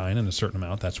iodine in a certain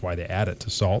amount. That's why they add it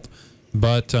to salt.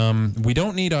 But we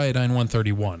don't need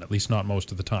iodine-131, at least not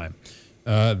most of the time.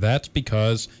 That's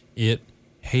because it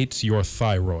hates your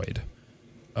thyroid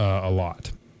a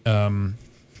lot. And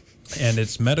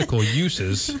its medical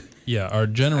uses, are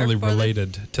generally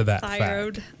related to that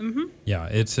thyroid. fact. Mm-hmm. Yeah,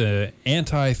 it's an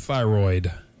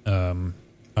anti-thyroid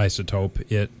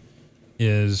isotope. It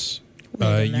is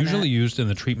usually used in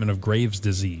the treatment of Graves'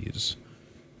 disease,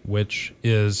 which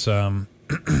is in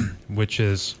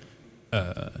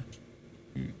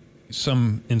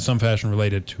some fashion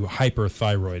related to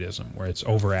hyperthyroidism, where it's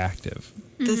overactive.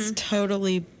 This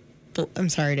totally... I'm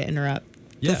sorry to interrupt.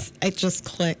 Yeah. It just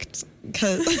clicked.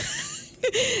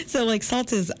 So, like,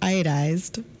 salt is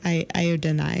iodinized.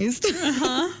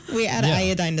 We add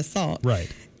iodine to salt.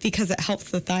 Right. Because it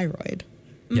helps the thyroid.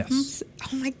 Yes.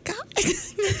 Oh, my God.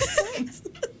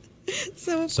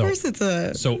 So, of course, it's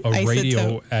a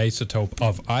radioisotope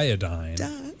of iodine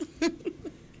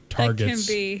targets. That can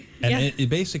be. And it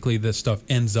basically, this stuff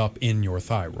ends up in your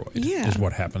thyroid, is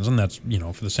what happens. And that's,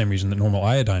 for the same reason that normal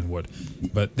iodine would.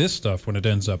 But this stuff, when it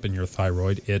ends up in your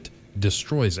thyroid, it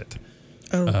destroys it,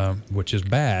 which is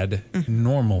bad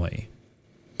normally,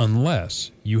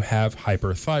 unless you have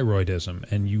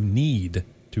hyperthyroidism and you need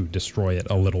to destroy it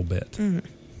a little bit.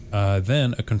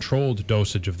 then a controlled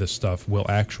dosage of this stuff will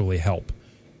actually help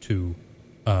to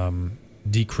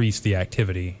decrease the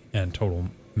activity and total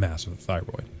mass of the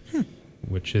thyroid,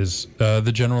 which is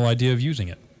the general idea of using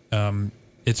it.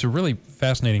 It's a really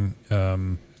fascinating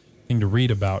thing to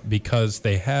read about because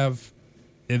they have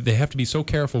to be so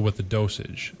careful with the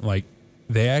dosage. Like,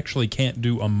 they actually can't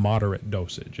do a moderate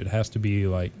dosage. It has to be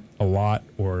like a lot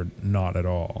or not at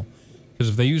all. Because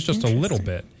if they use just a little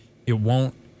bit, it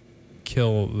won't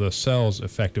kill the cells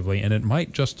effectively, and it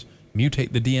might just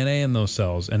mutate the DNA in those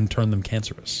cells and turn them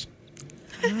cancerous.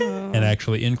 And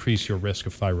actually increase your risk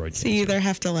of thyroid cancer. So you either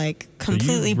have to like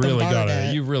completely bombard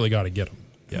it. You've really got to get them.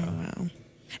 Yeah. Oh, wow.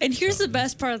 And here's the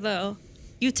best part, though.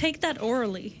 You take that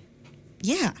orally.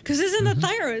 Yeah. Because it's in the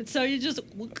thyroid, so you just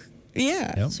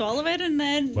swallow it and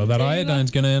then... Well, that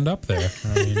iodine's going to end up there.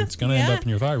 I mean, it's going to end up in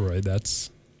your thyroid.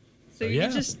 So you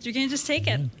can just take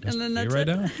it, and then that's right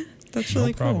it. down. That's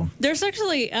really cool. There's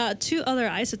actually 2 other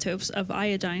isotopes of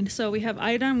iodine. So we have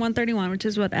iodine 131, which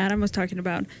is what Adam was talking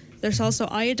about. There's also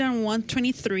iodine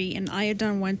 123 and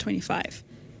iodine 125.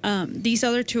 These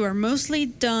other 2 are mostly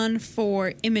done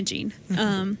for imaging.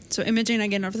 So imaging,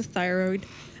 again, of the thyroid.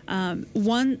 Iodine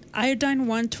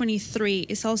 123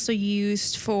 is also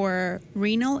used for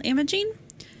renal imaging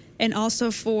and also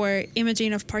for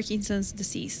imaging of Parkinson's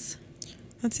disease.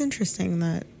 That's interesting.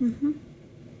 That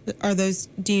are those?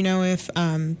 Do you know if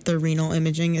the renal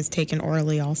imaging is taken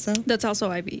orally also? That's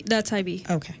also IV. That's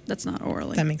IV. Okay, that's not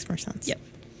orally. That makes more sense. Yep.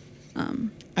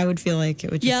 I would feel like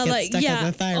it would just get stuck in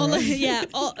the thyroid.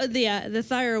 The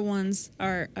thyroid ones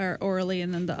are orally,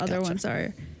 and then the other ones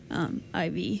are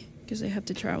IV because they have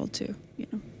to travel to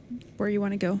where you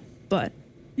want to go. But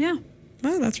yeah,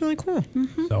 wow, that's really cool.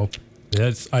 So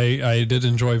I did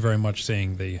enjoy very much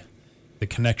seeing the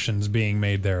connections being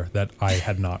made there that I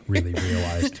had not really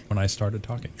realized when I started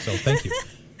talking. So thank you.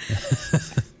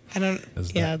 I don't.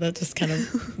 Yeah, that just kind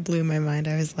of blew my mind.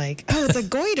 I was like, "Oh, it's a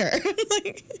goiter."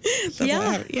 That's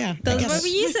why we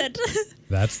use it.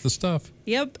 That's the stuff.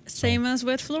 Yep, same as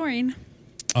with fluorine.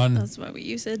 That's why we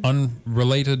use it.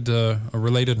 Unrelated, a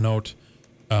related note.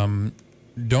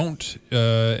 Don't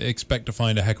expect to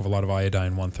find a heck of a lot of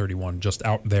iodine 131 just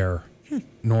out there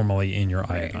normally in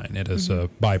your iodine. It is a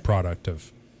byproduct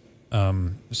of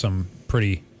some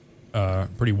pretty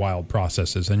wild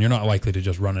processes, and you're not likely to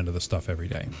just run into the stuff every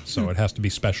day. So it has to be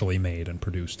specially made and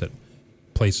produced at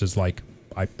places like,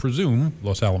 I presume,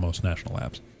 Los Alamos National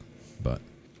Labs. But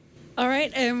all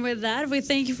right, and with that, we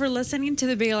thank you for listening to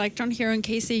The Big Electron here on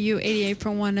KCOU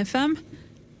 88.1 FM.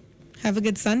 Have a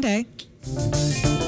good Sunday.